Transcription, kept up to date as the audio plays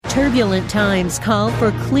Turbulent times call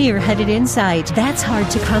for clear-headed insight. That's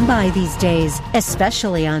hard to come by these days,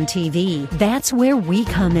 especially on TV. That's where we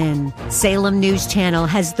come in. Salem News Channel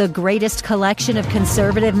has the greatest collection of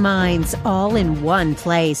conservative minds all in one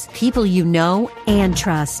place. People you know and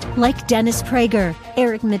trust, like Dennis Prager,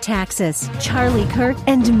 Eric Metaxas, Charlie Kirk,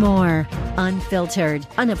 and more. Unfiltered,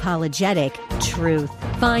 unapologetic truth.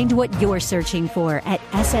 Find what you're searching for at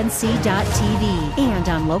snc.tv and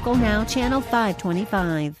on Local Now, Channel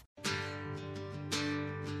 525.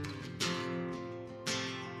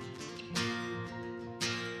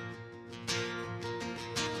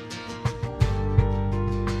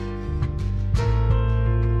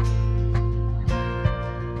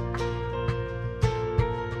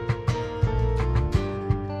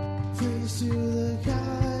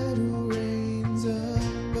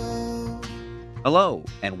 Hello,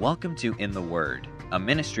 and welcome to In the Word, a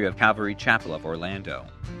ministry of Calvary Chapel of Orlando.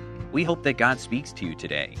 We hope that God speaks to you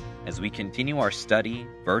today as we continue our study,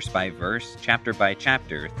 verse by verse, chapter by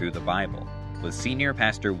chapter, through the Bible, with Senior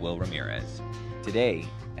Pastor Will Ramirez. Today,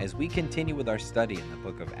 as we continue with our study in the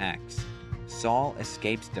book of Acts, Saul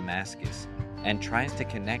escapes Damascus and tries to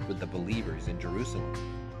connect with the believers in Jerusalem.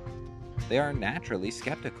 They are naturally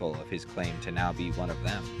skeptical of his claim to now be one of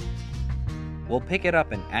them. We'll pick it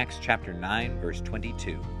up in Acts chapter 9, verse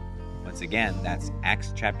 22. Once again, that's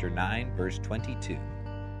Acts chapter 9, verse 22.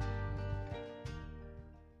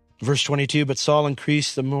 Verse 22, but Saul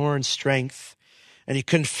increased the more in strength, and he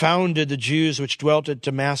confounded the Jews which dwelt at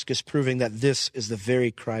Damascus, proving that this is the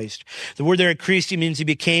very Christ. The word there increased, he means he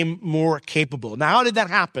became more capable. Now, how did that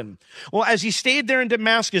happen? Well, as he stayed there in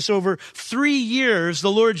Damascus over 3 years,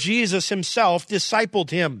 the Lord Jesus himself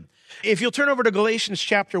discipled him. If you'll turn over to Galatians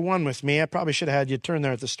chapter 1 with me, I probably should have had you turn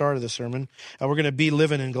there at the start of the sermon. We're going to be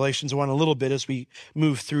living in Galatians 1 a little bit as we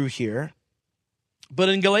move through here. But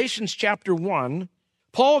in Galatians chapter 1,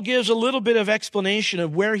 Paul gives a little bit of explanation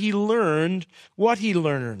of where he learned what he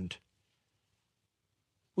learned.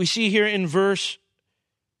 We see here in verse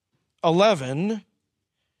 11,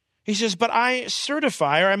 he says, but I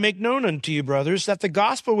certify, or I make known unto you, brothers, that the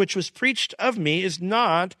gospel which was preached of me is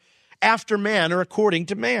not after man or according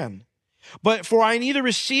to man. But for I neither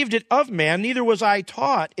received it of man, neither was I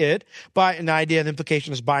taught it by an idea, the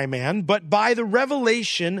implication is by man, but by the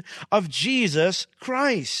revelation of Jesus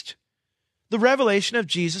Christ. The revelation of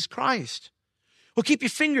Jesus Christ. Well, keep your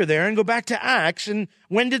finger there and go back to Acts. And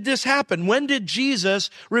when did this happen? When did Jesus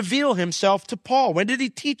reveal himself to Paul? When did he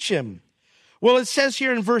teach him? Well, it says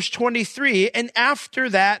here in verse 23, and after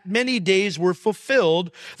that many days were fulfilled,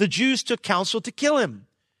 the Jews took counsel to kill him.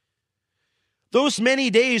 Those many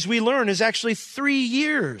days, we learn, is actually 3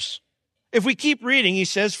 years. If we keep reading, he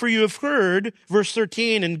says, for you have heard, verse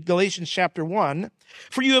 13 in Galatians chapter 1,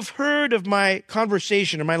 for you have heard of my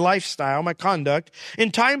conversation or my lifestyle, my conduct,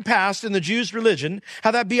 in time past in the Jews' religion,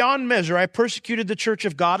 how that beyond measure I persecuted the church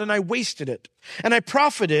of God and I wasted it. And I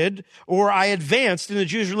profited, or I advanced in the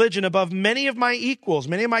Jews' religion above many of my equals,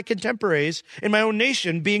 many of my contemporaries in my own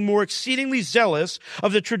nation, being more exceedingly zealous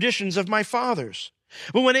of the traditions of my fathers.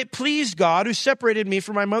 But when it pleased God, who separated me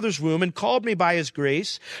from my mother's womb and called me by his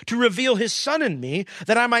grace to reveal his Son in me,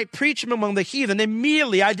 that I might preach him among the heathen,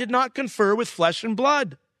 immediately I did not confer with flesh and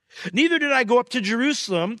blood. Neither did I go up to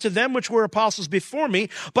Jerusalem to them which were apostles before me,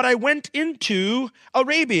 but I went into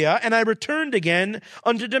Arabia, and I returned again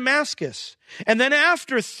unto Damascus. And then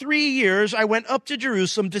after 3 years, I went up to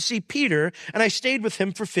Jerusalem to see Peter, and I stayed with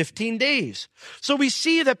him for 15 days. So we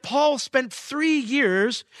see that Paul spent 3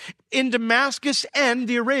 years in Damascus and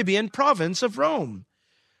the Arabian province of Rome.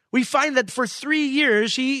 We find that for 3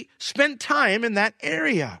 years, he spent time in that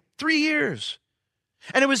area. 3 years.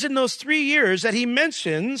 And it was in those 3 years that he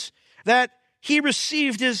mentions that he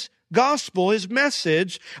received his gospel, his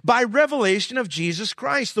message, by revelation of Jesus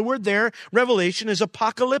Christ. The word there, revelation, is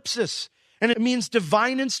apocalypsis, and it means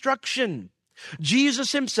divine instruction.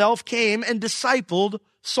 Jesus himself came and discipled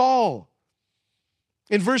Saul.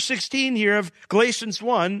 In verse 16 here of Galatians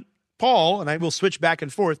 1, Paul, and I will switch back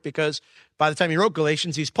and forth because by the time he wrote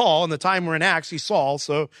Galatians, he's Paul, and the time we're in Acts, he's Saul,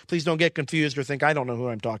 so please don't get confused or think I don't know who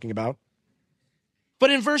I'm talking about. But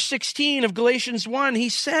in verse 16 of Galatians 1, he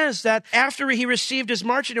says that after he received his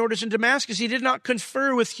marching orders in Damascus, he did not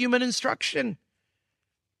confer with human instruction.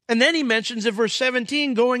 And then he mentions in verse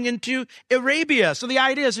 17 going into Arabia. So the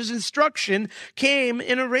idea is his instruction came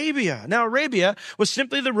in Arabia. Now, Arabia was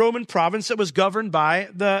simply the Roman province that was governed by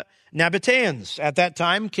the Nabateans. At that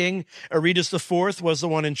time, King Aretas IV was the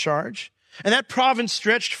one in charge. And that province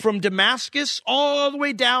stretched from Damascus all the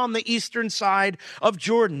way down the eastern side of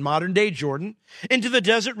Jordan, modern-day Jordan, into the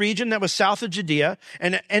desert region that was south of Judea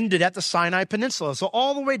and ended at the Sinai Peninsula. So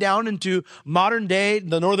all the way down into modern-day,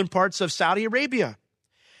 the northern parts of Saudi Arabia.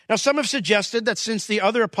 Now, some have suggested that since the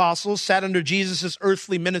other apostles sat under Jesus'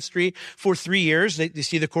 earthly ministry for 3 years, they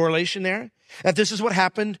see the correlation there, that this is what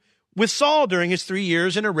happened with Saul during his 3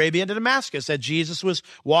 years in Arabia and Damascus, that Jesus was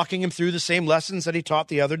walking him through the same lessons that he taught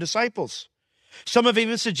the other disciples. Some have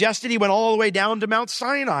even suggested he went all the way down to Mount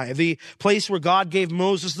Sinai, the place where God gave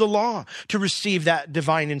Moses the law to receive that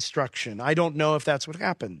divine instruction. I don't know if that's what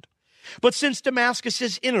happened. But since Damascus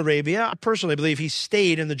is in Arabia, I personally believe he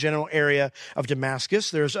stayed in the general area of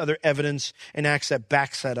Damascus. There's other evidence in Acts that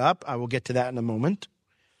backs that up. I will get to that in a moment.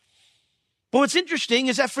 But what's interesting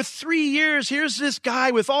is that for 3 years, here's this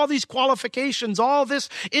guy with all these qualifications, all this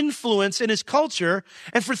influence in his culture,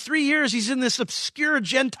 and for 3 years, he's in this obscure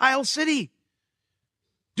Gentile city.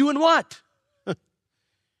 Doing what?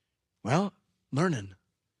 Well, learning,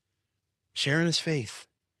 sharing his faith.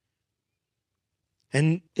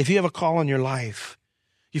 And if you have a call on your life,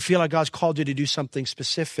 you feel like God's called you to do something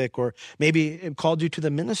specific, or maybe called you to the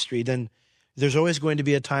ministry, then there's always going to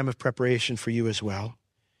be a time of preparation for you as well.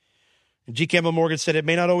 G. Campbell Morgan said, it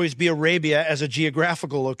may not always be Arabia as a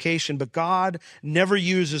geographical location, but God never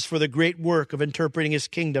uses for the great work of interpreting his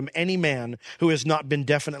kingdom any man who has not been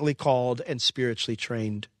definitely called and spiritually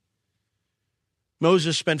trained.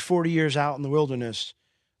 Moses spent 40 years out in the wilderness,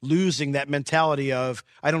 losing that mentality of,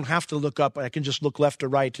 I don't have to look up, I can just look left or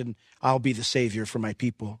right and I'll be the savior for my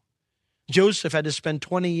people. Joseph had to spend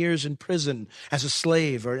 20 years in prison as a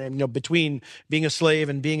slave, or between being a slave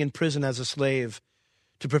and being in prison as a slave,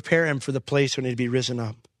 to prepare him for the place when he'd be risen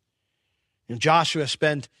up. And Joshua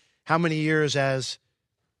spent how many years as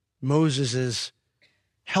Moses'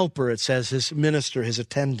 helper, it says, his minister, his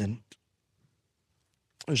attendant.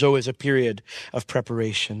 There's always a period of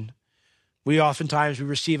preparation. We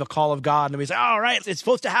receive a call of God and we say, all right, it's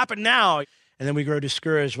supposed to happen now. And then we grow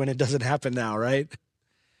discouraged when it doesn't happen now, right?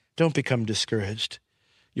 Don't become discouraged.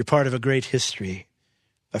 You're part of a great history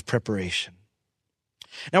of preparation.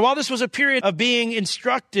 Now, while this was a period of being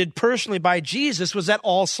instructed personally by Jesus, was that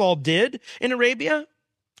all Saul did in Arabia?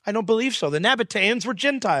 I don't believe so. The Nabateans were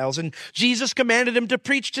Gentiles, and Jesus commanded him to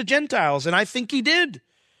preach to Gentiles, and I think he did.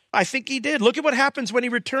 Look at what happens when he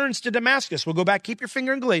returns to Damascus. We'll go back, keep your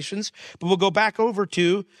finger in Galatians, but we'll go back over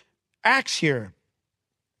to Acts here.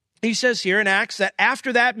 He says here in Acts that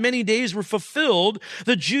after that many days were fulfilled,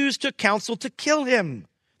 the Jews took counsel to kill him.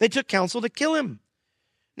 They took counsel to kill him.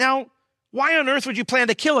 Now, why on earth would you plan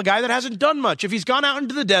to kill a guy that hasn't done much? If he's gone out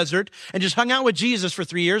into the desert and just hung out with Jesus for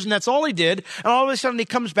 3 years and that's all he did, and all of a sudden he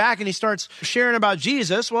comes back and he starts sharing about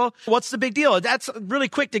Jesus, well, what's the big deal? That's really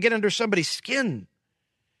quick to get under somebody's skin.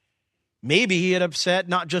 Maybe he had upset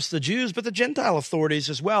not just the Jews, but the Gentile authorities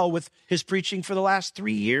as well with his preaching for the last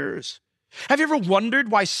 3 years. Have you ever wondered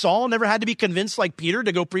why Saul never had to be convinced like Peter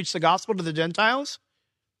to go preach the gospel to the Gentiles?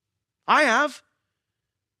 I have.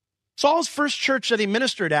 Saul's first church that he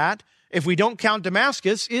ministered at, if we don't count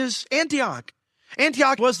Damascus, is Antioch.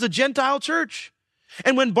 Antioch was the Gentile church.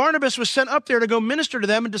 And when Barnabas was sent up there to go minister to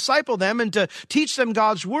them and disciple them and to teach them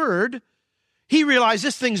God's word, he realized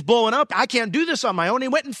this thing's blowing up. I can't do this on my own. He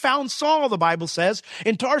went and found Saul, the Bible says,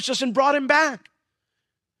 in Tarsus and brought him back.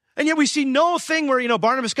 And yet we see no thing where,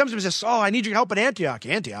 Barnabas comes to him and says, Saul, I need your help at Antioch.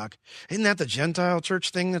 Antioch? Isn't that the Gentile church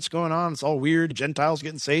thing that's going on? It's all weird. Gentiles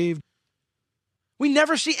getting saved. We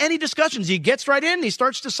never see any discussions. He gets right in. He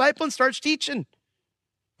starts discipling, starts teaching.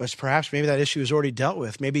 But perhaps maybe that issue was already dealt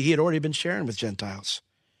with. Maybe he had already been sharing with Gentiles.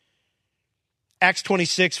 Acts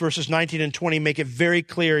 26, verses 19 and 20 make it very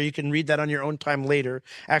clear. You can read that on your own time later.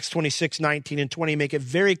 Acts 26, 19 and 20 make it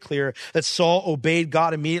very clear that Saul obeyed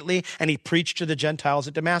God immediately and he preached to the Gentiles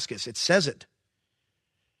at Damascus. It says it.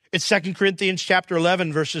 It's 2 Corinthians chapter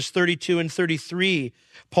 11, verses 32 and 33.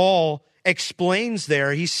 Paul explains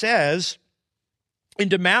there. He says, in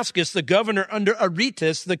Damascus, the governor under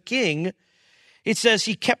Aretas, the king, it says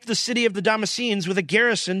he kept the city of the Damascenes with a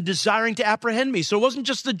garrison desiring to apprehend me. So it wasn't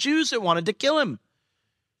just the Jews that wanted to kill him.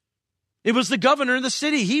 It was the governor of the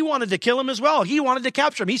city. He wanted to kill him as well. He wanted to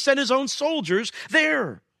capture him. He sent his own soldiers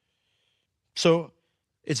there. So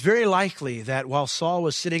it's very likely that while Saul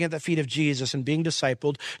was sitting at the feet of Jesus and being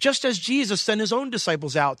discipled, just as Jesus sent his own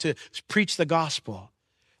disciples out to preach the gospel,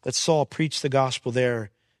 that Saul preached the gospel there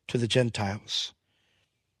to the Gentiles.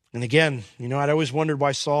 And again, I'd always wondered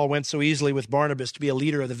why Saul went so easily with Barnabas to be a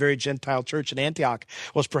leader of the very Gentile church in Antioch.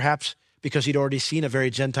 Was perhaps because he'd already seen a very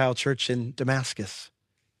Gentile church in Damascus.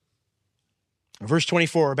 Verse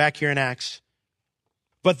 24, back here in Acts.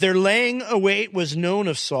 But their laying await was known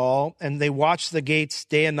of Saul, and they watched the gates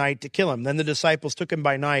day and night to kill him. Then the disciples took him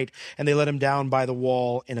by night, and they let him down by the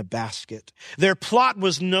wall in a basket. Their plot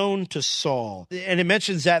was known to Saul. And it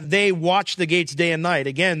mentions that they watched the gates day and night.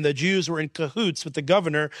 Again, the Jews were in cahoots with the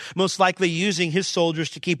governor, most likely using his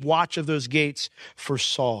soldiers to keep watch of those gates for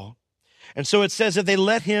Saul. And so it says that they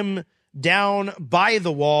let him down by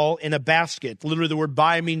the wall in a basket. Literally, the word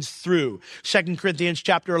by means through. 2 Corinthians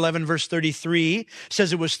chapter 11, verse 33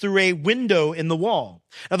 says it was through a window in the wall.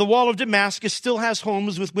 Now, the wall of Damascus still has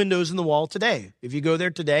homes with windows in the wall today. If you go there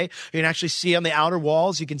today, you can actually see on the outer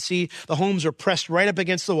walls, you can see the homes are pressed right up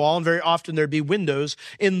against the wall, and very often there'd be windows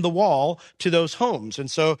in the wall to those homes.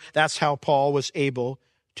 And so that's how Paul was able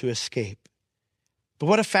to escape. But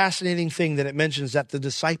what a fascinating thing that it mentions that the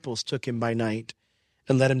disciples took him by night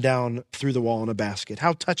and let him down through the wall in a basket.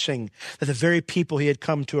 How touching that the very people he had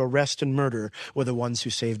come to arrest and murder were the ones who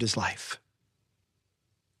saved his life.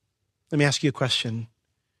 Let me ask you a question.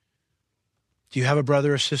 Do you have a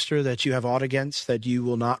brother or sister that you have aught against that you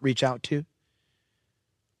will not reach out to?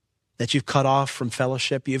 That you've cut off from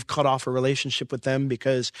fellowship? You've cut off a relationship with them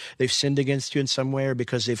because they've sinned against you in some way or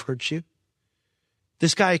because they've hurt you?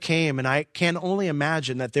 This guy came, and I can only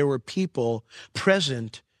imagine that there were people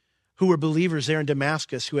present who were believers there in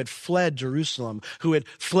Damascus, who had fled Jerusalem, who had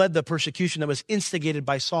fled the persecution that was instigated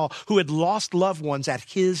by Saul, who had lost loved ones at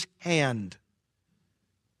his hand.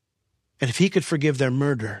 And if he could forgive their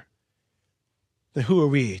murder, then who are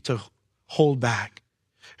we to hold back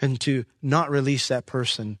and to not release that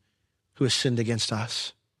person who has sinned against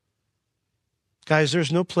us? Guys,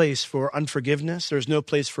 there's no place for unforgiveness. There's no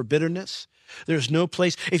place for bitterness. There's no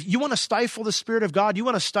place. If you want to stifle the Spirit of God, you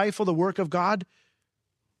want to stifle the work of God,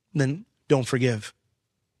 then don't forgive.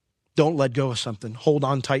 Don't let go of something. Hold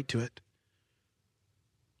on tight to it.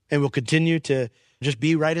 And we'll continue to just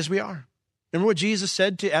be right as we are. Remember what Jesus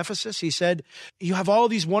said to Ephesus? He said, you have all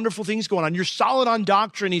these wonderful things going on. You're solid on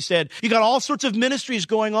doctrine, he said. You got all sorts of ministries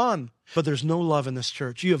going on. But there's no love in this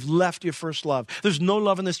church. You have left your first love. There's no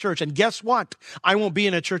love in this church. And guess what? I won't be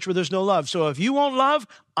in a church where there's no love. So if you won't love,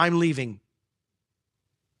 I'm leaving.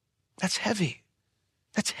 That's heavy.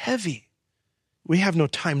 That's heavy. We have no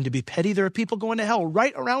time to be petty. There are people going to hell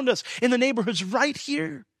right around us in the neighborhoods right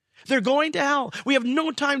here. They're going to hell. We have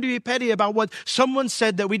no time to be petty about what someone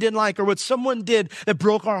said that we didn't like or what someone did that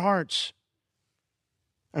broke our hearts.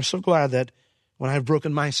 I'm so glad that when I've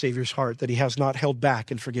broken my Savior's heart, that he has not held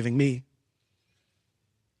back in forgiving me.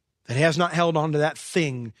 That he has not held on to that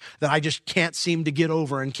thing that I just can't seem to get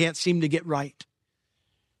over and can't seem to get right.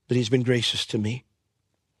 But he's been gracious to me.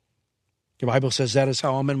 The Bible says that is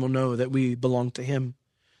how all men will know that we belong to him,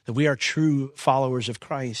 that we are true followers of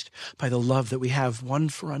Christ by the love that we have one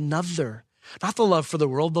for another. Not the love for the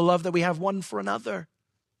world, the love that we have one for another.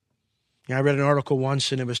 I read an article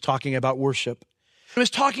once, and it was talking about worship. It was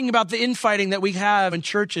talking about the infighting that we have in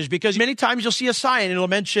churches, because many times you'll see a sign and it'll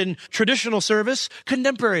mention traditional service,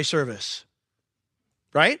 contemporary service,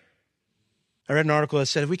 right? I read an article that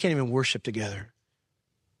said, if we can't even worship together,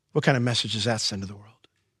 what kind of message does that send to the world?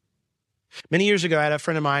 Many years ago, I had a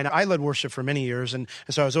friend of mine. I led worship for many years, and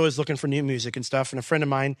so I was always looking for new music and stuff. And a friend of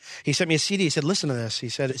mine, he sent me a CD. He said, listen to this. He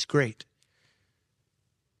said, it's great.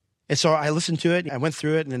 And so I listened to it. I went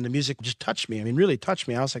through it, and then the music just touched me. I mean, really touched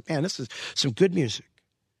me. I was like, man, this is some good music.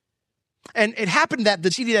 And it happened that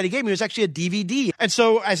the CD that he gave me was actually a DVD. And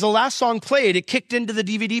so as the last song played, it kicked into the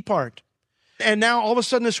DVD part. And now all of a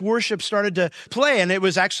sudden this worship started to play, and it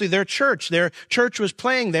was actually their church. Their church was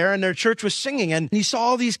playing there, and their church was singing. And he saw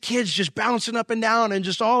all these kids just bouncing up and down and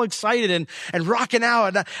just all excited and rocking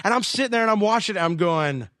out. And I'm sitting there and I'm watching it. I'm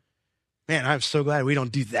going, man, I'm so glad we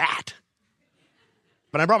don't do that.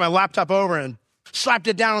 But I brought my laptop over and slapped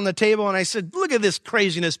it down on the table, and I said, look at this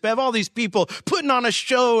craziness, Bev. All these people putting on a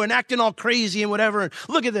show and acting all crazy and whatever. And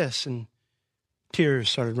look at this. And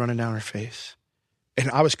tears started running down her face.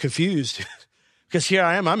 And I was confused. Because here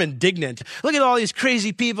I am, I'm indignant. Look at all these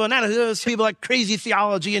crazy people, and those people like crazy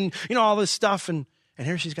theology and, all this stuff. And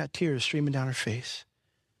here she's got tears streaming down her face.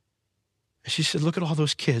 And she said, look at all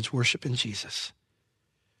those kids worshiping Jesus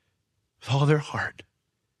with all their heart.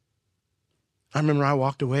 I remember I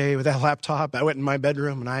walked away with that laptop. I went in my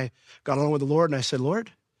bedroom, and I got along with the Lord, and I said,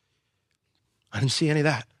 Lord, I didn't see any of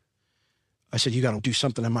that. I said, you got to do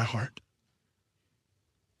something in my heart.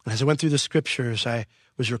 And as I went through the scriptures, I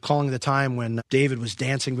was recalling the time when David was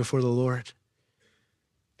dancing before the Lord.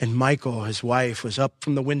 And Michal, his wife, was up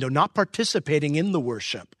from the window, not participating in the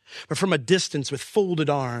worship, but from a distance with folded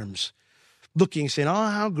arms, looking, saying, oh,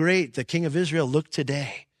 how great the King of Israel looked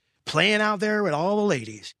today, playing out there with all the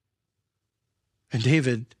ladies. And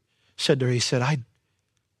David said to her, he said,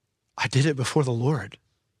 I did it before the Lord.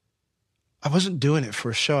 I wasn't doing it for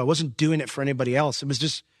a show. I wasn't doing it for anybody else. It was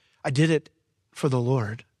just, I did it for the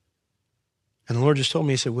Lord. And the Lord just told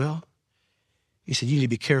me, he said, Will, he said, you need to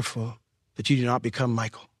be careful that you do not become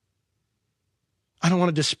Michael. I don't want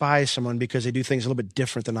to despise someone because they do things a little bit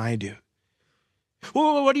different than I do.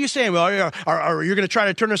 Well, what are you saying? Well, are you going to try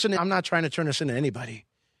to turn us into? I'm not trying to turn us into anybody,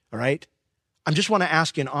 all right? I just want to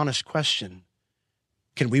ask you an honest question.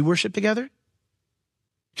 Can we worship together?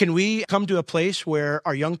 Can we come to a place where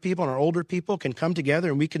our young people and our older people can come together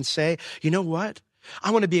and we can say, you know what?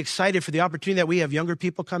 I want to be excited for the opportunity that we have younger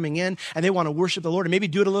people coming in and they want to worship the Lord and maybe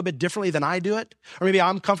do it a little bit differently than I do it. Or maybe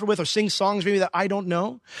I'm comfortable with or sing songs maybe that I don't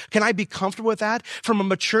know. Can I be comfortable with that from a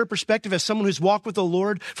mature perspective as someone who's walked with the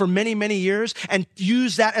Lord for many, many years and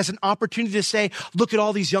use that as an opportunity to say, look at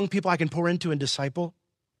all these young people I can pour into and disciple?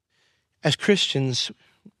 As Christians,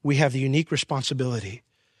 we have the unique responsibility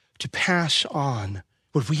to pass on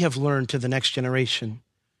what we have learned to the next generation.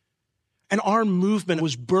 And our movement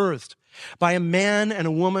was birthed by a man and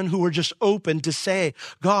a woman who were just open to say,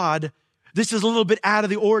 God, this is a little bit out of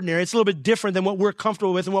the ordinary. It's a little bit different than what we're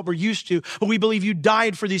comfortable with and what we're used to. But we believe you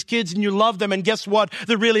died for these kids and you love them. And guess what?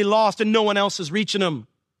 They're really lost and no one else is reaching them.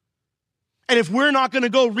 And if we're not going to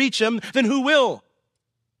go reach them, then who will?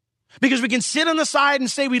 Because we can sit on the side and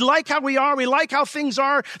say, we like how we are. We like how things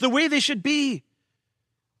are the way they should be.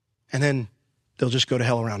 And then they'll just go to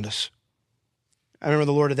hell around us. I remember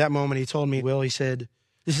the Lord at that moment, he told me, Will, he said,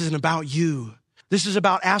 this isn't about you. This is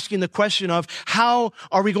about asking the question of how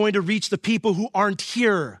are we going to reach the people who aren't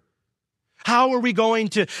here? How are we going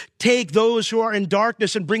to take those who are in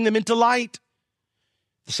darkness and bring them into light?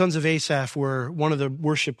 The sons of Asaph were one of the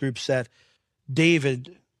worship groups that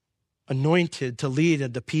David anointed to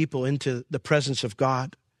lead the people into the presence of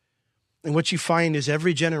God. And what you find is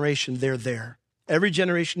every generation they're there. Every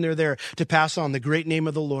generation they're there to pass on the great name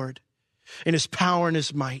of the Lord in his power and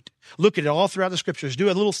his might. Look at it all throughout the scriptures. Do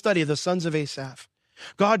a little study of the sons of Asaph.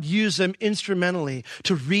 God used them instrumentally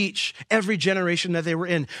to reach every generation that they were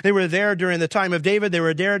in. They were there during the time of David. They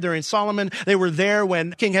were there during Solomon. They were there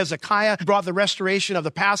when King Hezekiah brought the restoration of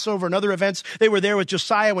the Passover and other events. They were there with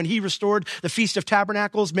Josiah when he restored the Feast of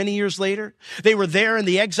Tabernacles many years later. They were there in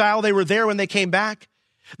the exile. They were there when they came back.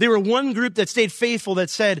 They were one group that stayed faithful that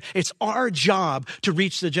said, it's our job to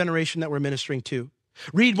reach the generation that we're ministering to.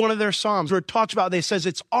 Read one of their Psalms where it talks about, they says,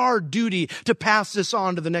 it's our duty to pass this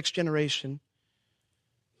on to the next generation.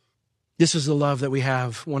 This is the love that we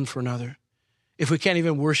have one for another. If we can't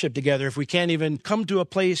even worship together, if we can't even come to a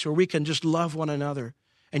place where we can just love one another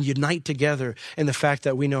and unite together in the fact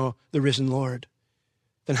that we know the risen Lord,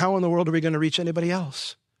 then how in the world are we going to reach anybody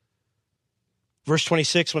else? Verse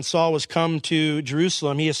 26, when Saul was come to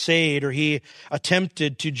Jerusalem, he essayed, or he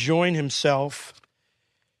attempted to join himself.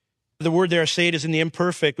 The word there, essayed, is in the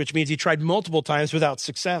imperfect, which means he tried multiple times without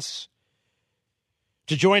success.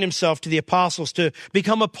 To join himself to the apostles, to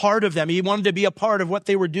become a part of them. He wanted to be a part of what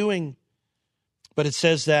they were doing. But it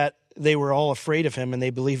says that they were all afraid of him and they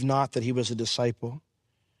believed not that he was a disciple.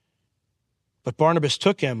 But Barnabas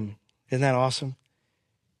took him. Isn't that awesome?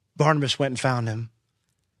 Barnabas went and found him.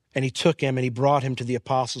 And he took him and he brought him to the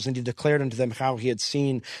apostles and he declared unto them how he had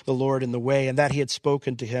seen the Lord in the way and that he had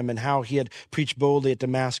spoken to him and how he had preached boldly at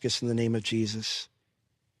Damascus in the name of Jesus.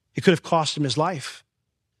 It could have cost him his life.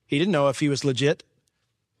 He didn't know if he was legit.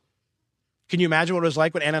 Can you imagine what it was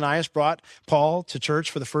like when Ananias brought Paul to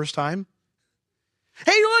church for the first time?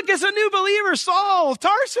 Hey, look, it's a new believer, Saul of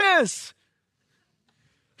Tarsus.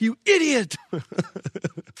 You idiot.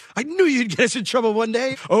 I knew you'd get us in trouble one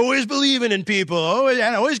day. Always believing in people.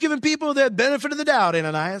 Always giving people the benefit of the doubt,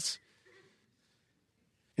 Ananias.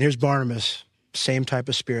 And here's Barnabas. Same type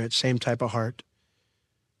of spirit, same type of heart.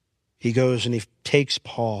 He goes and he takes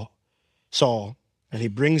Saul, and he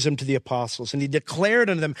brings him to the apostles. And he declared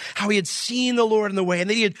unto them how he had seen the Lord in the way. And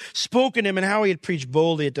that he had spoken to him and how he had preached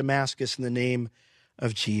boldly at Damascus in the name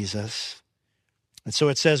of Jesus. And so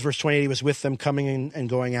it says, verse 28, he was with them coming in and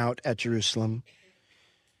going out at Jerusalem.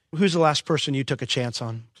 Who's the last person you took a chance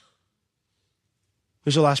on?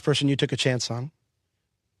 Who's the last person you took a chance on?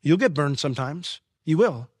 You'll get burned sometimes. You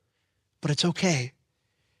will. But it's okay.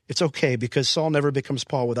 It's okay because Saul never becomes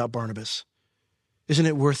Paul without Barnabas. Isn't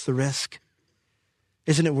it worth the risk?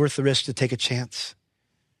 Isn't it worth the risk to take a chance?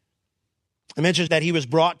 I mentioned that he was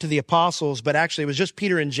brought to the apostles, but actually it was just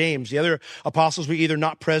Peter and James. The other apostles were either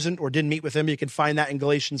not present or didn't meet with him. You can find that in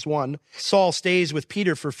Galatians 1. Saul stays with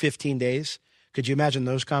Peter for 15 days. Could you imagine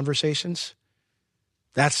those conversations?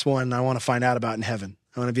 That's one I want to find out about in heaven.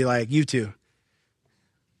 I want to be like, you two.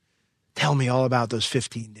 Tell me all about those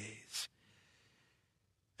 15 days.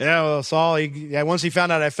 Yeah, well, Saul, once he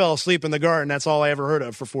found out I fell asleep in the garden, that's all I ever heard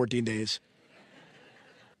of for 14 days.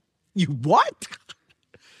 You what?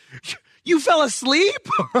 You fell asleep?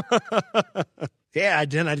 Yeah, I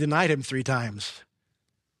denied him 3 times.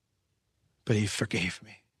 But he forgave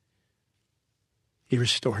me. He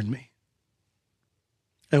restored me.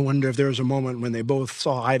 I wonder if there was a moment when they both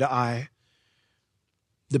saw eye to eye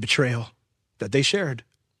the betrayal that they shared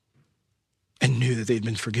and knew that they'd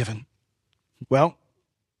been forgiven. Well,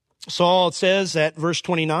 Saul, it says at verse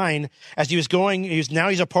 29, as he was going, he's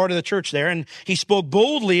a part of the church there, and he spoke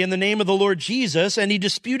boldly in the name of the Lord Jesus, and he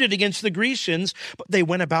disputed against the Grecians, but they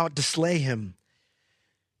went about to slay him.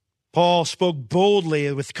 Paul spoke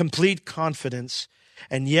boldly with complete confidence,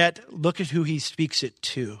 and yet look at who he speaks it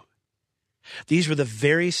to. These were the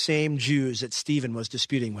very same Jews that Stephen was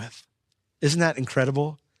disputing with. Isn't that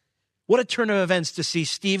incredible? What a turn of events to see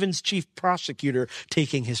Stephen's chief prosecutor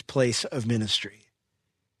taking his place of ministry.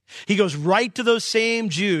 He goes right to those same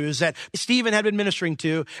Jews that Stephen had been ministering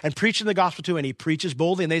to and preaching the gospel to, and he preaches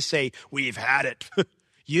boldly, and they say, we've had it.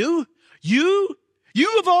 You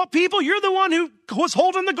of all people, you're the one who was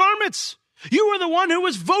holding the garments. You were the one who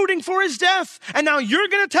was voting for his death, and now you're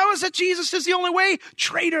going to tell us that Jesus is the only way?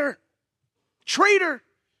 Traitor.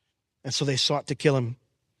 And so they sought to kill him.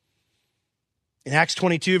 In Acts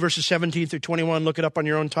 22, verses 17 through 21, look it up on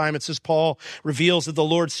your own time. It says Paul reveals that the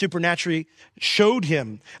Lord supernaturally showed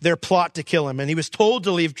him their plot to kill him. And he was told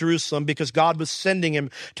to leave Jerusalem because God was sending him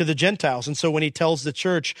to the Gentiles. And so when he tells the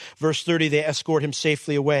church, verse 30, they escort him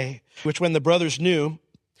safely away, which when the brothers knew,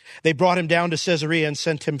 they brought him down to Caesarea and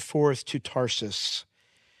sent him forth to Tarsus.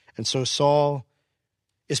 And so Saul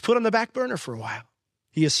is put on the back burner for a while.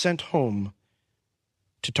 He is sent home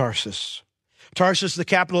to Tarsus. Tarsus, the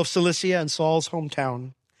capital of Cilicia and Saul's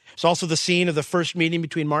hometown. It's also the scene of the first meeting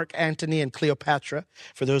between Mark Antony and Cleopatra,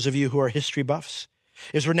 for those of you who are history buffs.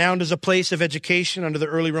 It was renowned as a place of education under the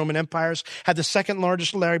early Roman empires, had the second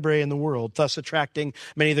largest library in the world, thus attracting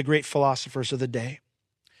many of the great philosophers of the day.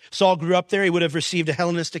 Saul grew up there. He would have received a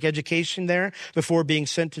Hellenistic education there before being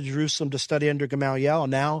sent to Jerusalem to study under Gamaliel.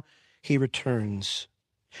 Now he returns.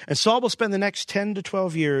 And Saul will spend the next 10 to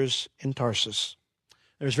 12 years in Tarsus.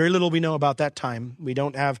 There's very little we know about that time. We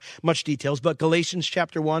don't have much details, but Galatians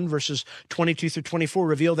chapter 1, verses 22 through 24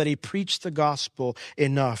 reveal that he preached the gospel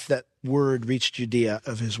enough that word reached Judea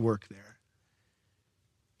of his work there.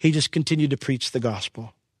 He just continued to preach the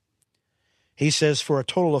gospel. He says for a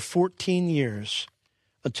total of 14 years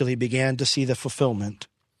until he began to see the fulfillment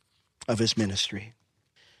of his ministry.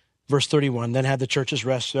 Verse 31, then had the churches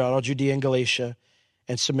rest throughout all Judea and Galatia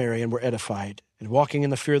and Samaria and were edified. And walking in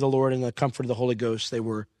the fear of the Lord and the comfort of the Holy Ghost, they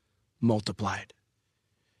were multiplied.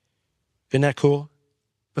 Isn't that cool?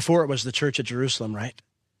 Before it was the church at Jerusalem, right?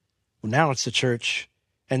 Well, now it's the church.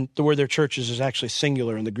 And the word their churches is actually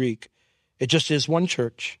singular in the Greek. It just is one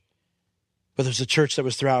church. But there's a church that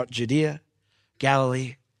was throughout Judea,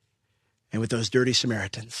 Galilee, and with those dirty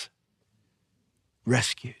Samaritans.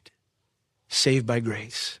 Rescued. Saved by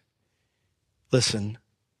grace. Listen,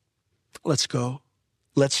 let's go.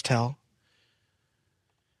 Let's tell.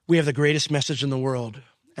 We have the greatest message in the world,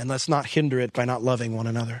 and let's not hinder it by not loving one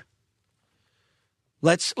another.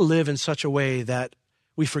 Let's live in such a way that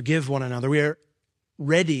we forgive one another. We are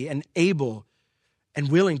ready and able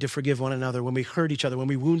and willing to forgive one another when we hurt each other, when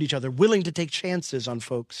we wound each other, willing to take chances on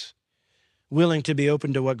folks, willing to be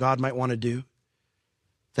open to what God might want to do.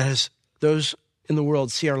 That as those in the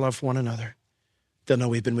world see our love for one another, they'll know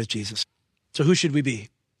we've been with Jesus. So who should we be?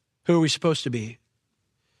 Who are we supposed to be?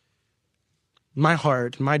 My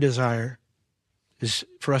heart, my desire is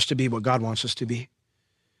for us to be what God wants us to be.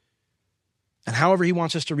 And however he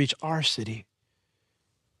wants us to reach our city,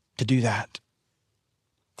 to do that.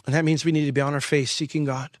 And that means we need to be on our face seeking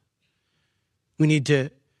God. We need to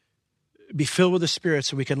be filled with the Spirit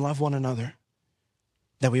so we can love one another,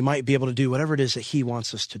 that we might be able to do whatever it is that he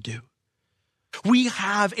wants us to do. We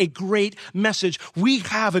have a great message. We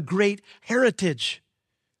have a great heritage.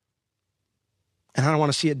 And I don't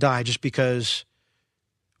want to see it die just because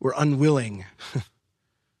we're unwilling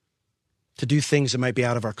to do things that might be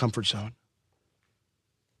out of our comfort zone.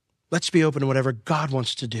 Let's be open to whatever God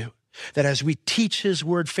wants to do. That as we teach his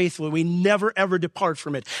word faithfully, we never ever depart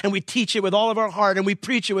from it. And we teach it with all of our heart and we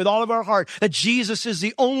preach it with all of our heart. That Jesus is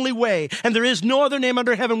the only way and there is no other name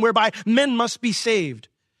under heaven whereby men must be saved.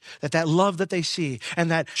 That love that they see and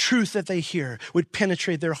that truth that they hear would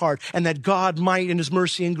penetrate their heart and that God might in his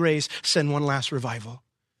mercy and grace send one last revival.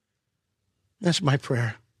 That's my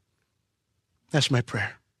prayer. That's my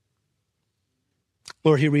prayer.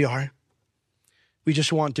 Lord, here we are. We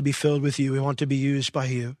just want to be filled with you. We want to be used by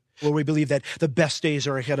you. Lord, we believe that the best days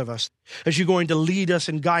are ahead of us. As you're going to lead us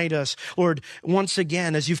and guide us, Lord, once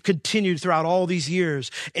again, as you've continued throughout all these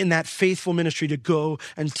years in that faithful ministry to go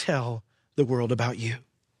and tell the world about you.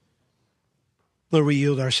 Lord, we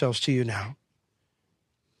yield ourselves to you now.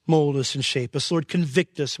 Mold us and shape us. Lord,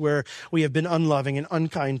 convict us where we have been unloving and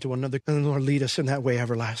unkind to one another. And Lord, lead us in that way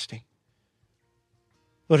everlasting.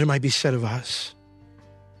 Lord, it might be said of us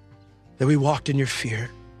that we walked in your fear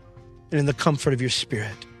and in the comfort of your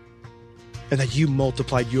Spirit, and that you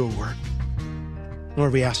multiplied your work.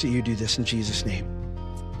 Lord, we ask that you do this in Jesus' name.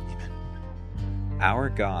 Amen. Our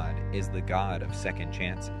God is the God of second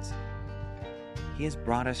chances. He has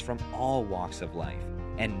brought us from all walks of life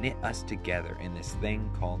and knit us together in this thing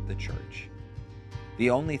called the church. The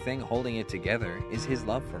only thing holding it together is his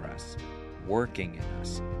love for us, working in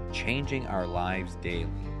us, changing our lives daily,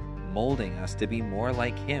 molding us to be more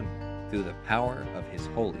like him through the power of his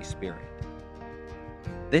Holy Spirit.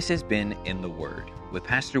 This has been In the Word with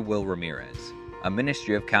Pastor Will Ramirez, a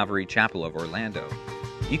ministry of Calvary Chapel of Orlando.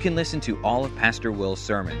 You can listen to all of Pastor Will's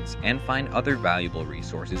sermons and find other valuable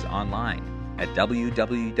resources online at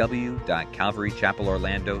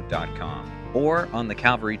www.calvarychapelorlando.com or on the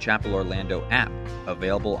Calvary Chapel Orlando app,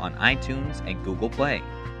 available on iTunes and Google Play.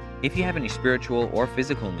 If you have any spiritual or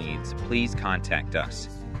physical needs, please contact us.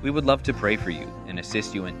 We would love to pray for you and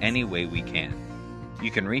assist you in any way we can.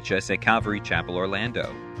 You can reach us at Calvary Chapel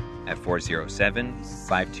Orlando at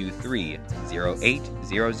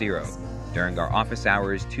 407-523-0800 during our office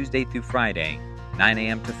hours Tuesday through Friday, 9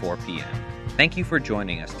 a.m. to 4 p.m. Thank you for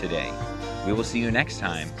joining us today. We will see you next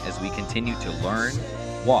time as we continue to learn,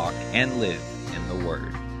 walk, and live in the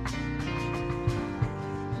Word.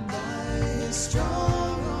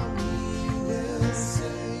 Strong on me will sing.